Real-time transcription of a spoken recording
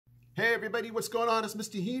Hey everybody, what's going on? It's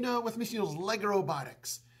Mr. Hino with Mr. Hino's LEGO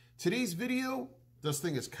Robotics. Today's video, this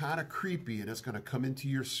thing is kind of creepy and it's going to come into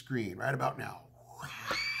your screen right about now.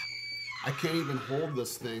 I can't even hold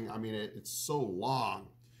this thing. I mean, it's so long.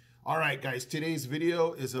 All right, guys, today's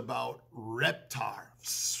video is about R3PTAR.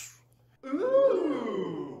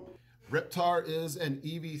 Ooh! R3PTAR is an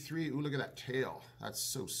EV3. Ooh, look at that tail. That's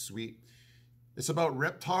so sweet. It's about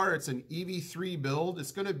R3PTAR. It's an EV3 build.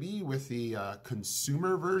 It's going to be with the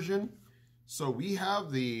consumer version. So we have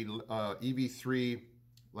the EV3,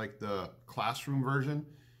 like the classroom version.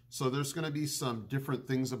 So there's going to be some different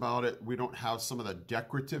things about it. We don't have some of the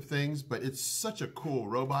decorative things, but it's such a cool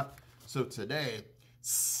robot. So today,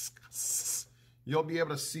 you'll be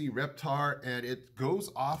able to see R3PTAR, and it goes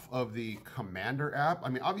off of the Commander app. I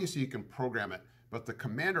mean, obviously you can program it, but the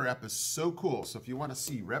Commander app is so cool. So if you want to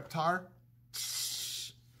see R3PTAR,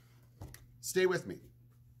 stay with me.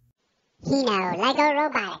 Hino, LEGO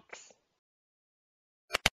Robotics.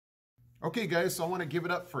 Okay guys, so I want to give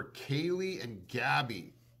it up for Kaylee and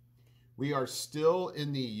Gabby. We are still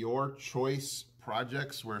in the Your Choice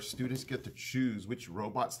projects where students get to choose which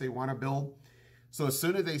robots they want to build. So as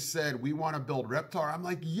soon as they said, we want to build R3PTAR, I'm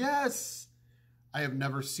like, yes! I have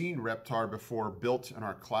never seen R3PTAR before built in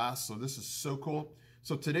our class, so this is so cool.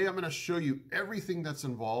 So today I'm going to show you everything that's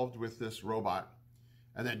involved with this robot,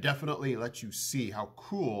 and then definitely let you see how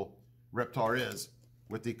cool R3PTAR is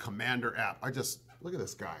with the Commander app. Look at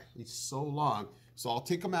this guy. He's so long. So I'll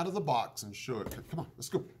take him out of the box and show it. Come on, let's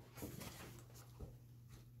go.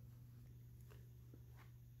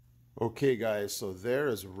 Okay, guys, so there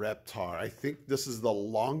is R3PTAR. I think this is the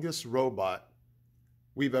longest robot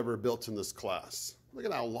we've ever built in this class. Look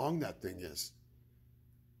at how long that thing is.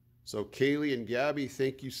 So Kaylee and Gabby,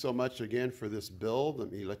 thank you so much again for this build.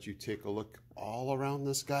 Let me let you take a look all around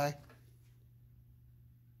this guy.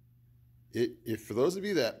 If for those of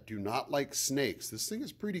you that do not like snakes, this thing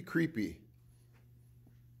is pretty creepy.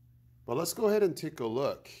 But let's go ahead and take a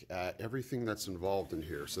look at everything that's involved in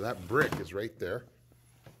here. So that brick is right there.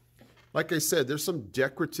 Like I said, there's some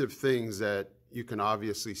decorative things that you can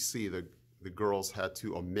obviously see the girls had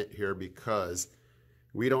to omit here because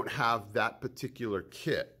we don't have that particular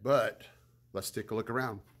kit. But let's take a look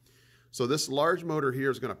around. So this large motor here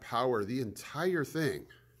is going to power the entire thing.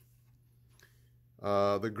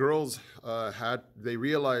 The girls they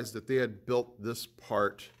realized that they had built this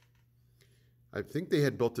part, I think they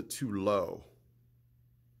had built it too low.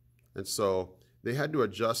 And so they had to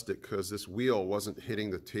adjust it because this wheel wasn't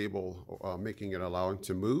hitting the table, making it allowing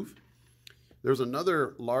to move. There's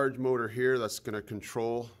another large motor here that's going to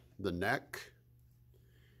control the neck.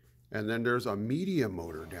 And then there's a medium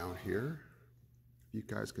motor down here. You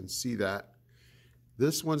guys can see that.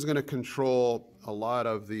 This one's going to control a lot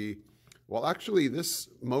of the, well, actually this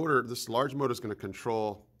large motor is going to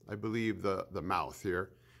control, I believe, the mouth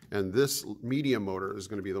here. And this medium motor is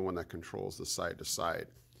going to be the one that controls the side to side.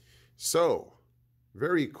 So,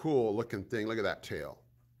 very cool looking thing. Look at that tail.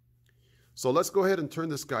 So let's go ahead and turn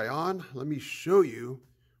this guy on. Let me show you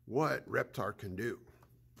what R3PTAR can do.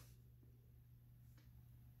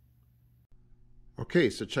 Okay,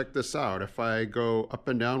 so check this out. If I go up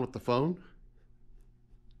and down with the phone,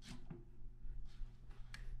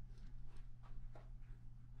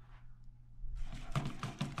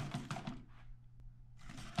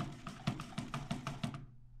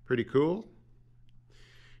 pretty cool.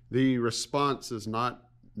 The response is not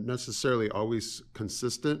necessarily always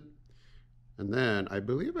consistent. And then I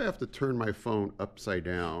believe I have to turn my phone upside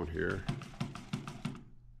down here.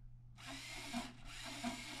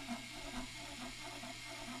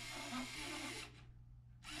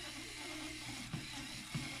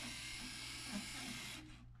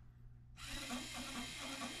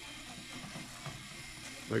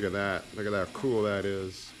 Look at that. Look at how cool that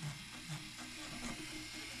is.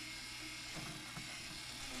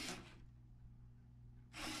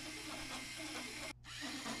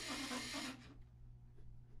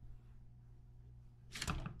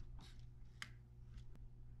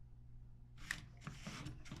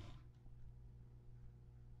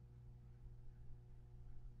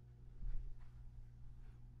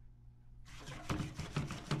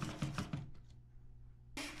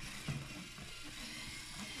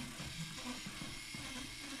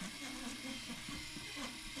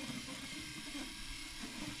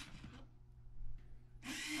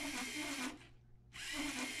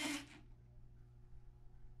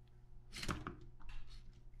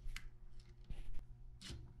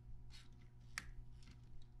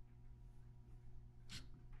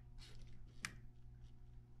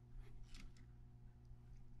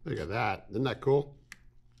 Look at that. Isn't that cool?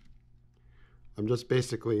 I'm just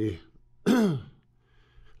basically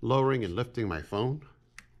lowering and lifting my phone.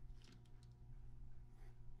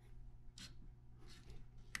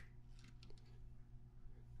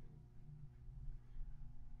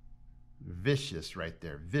 Vicious right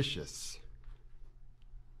there, vicious.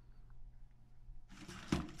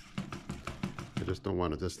 I just don't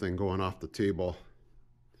want this thing going off the table.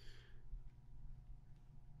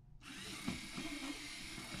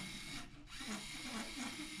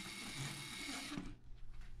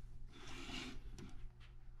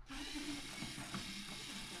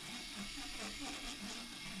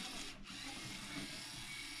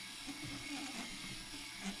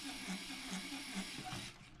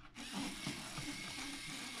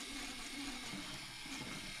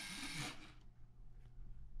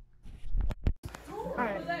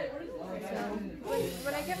 Alright, so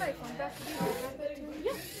when I get my phone back, I'll wrap it to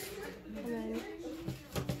you. And then...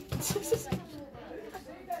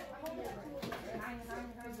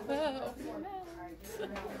 oh,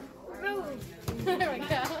 no. There we go.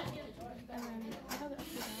 And then I held it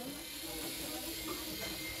upside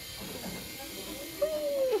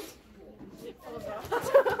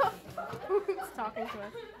down. It's talking to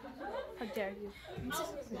us. How dare you.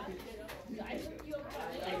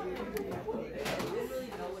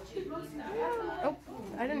 Oh,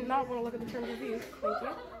 I did not want to look at the terms of use. Thank you.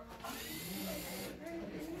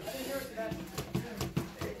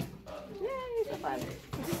 Yay, so fun.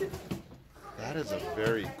 That is a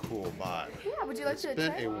very cool bot. Yeah, would you like to try?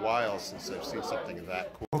 It's been a while since I've seen something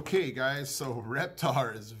that cool. Okay, guys, so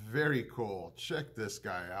R3PTAR is very cool. Check this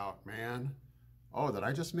guy out, man. Oh, did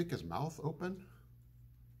I just make his mouth open?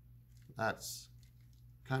 That's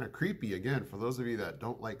kind of creepy again for those of you that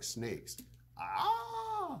don't like snakes.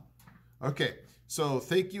 Ah! Okay, so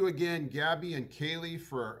thank you again, Gabby and Kaylee,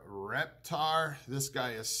 for R3PTAR. This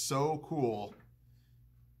guy is so cool.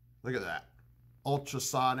 Look at that.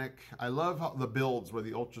 Ultrasonic. I love how the builds where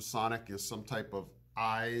the ultrasonic is some type of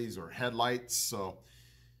eyes or headlights. So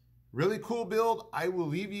really cool build. I will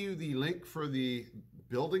leave you the link for the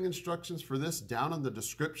building instructions for this down in the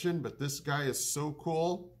description, but this guy is so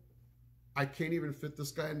cool. I can't even fit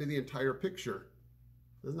this guy into the entire picture.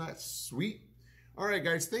 Isn't that sweet? All right,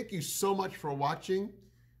 guys, thank you so much for watching.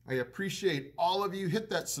 I appreciate all of you. Hit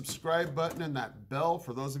that subscribe button and that bell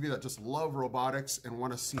for those of you that just love robotics and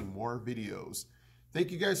want to see more videos.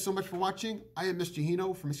 Thank you guys so much for watching. I am Mr.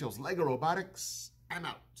 Hino from Mr. Hino's LEGO Robotics. I'm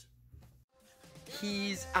out.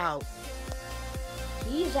 He's out.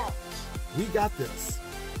 He's out. We got this.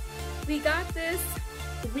 We got this.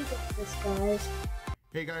 We got this, guys.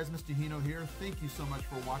 Hey guys, Mr. Hino here. Thank you so much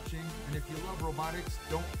for watching. And if you love robotics,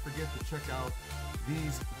 don't forget to check out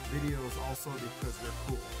these videos also because they're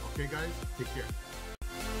cool. Okay guys, take care.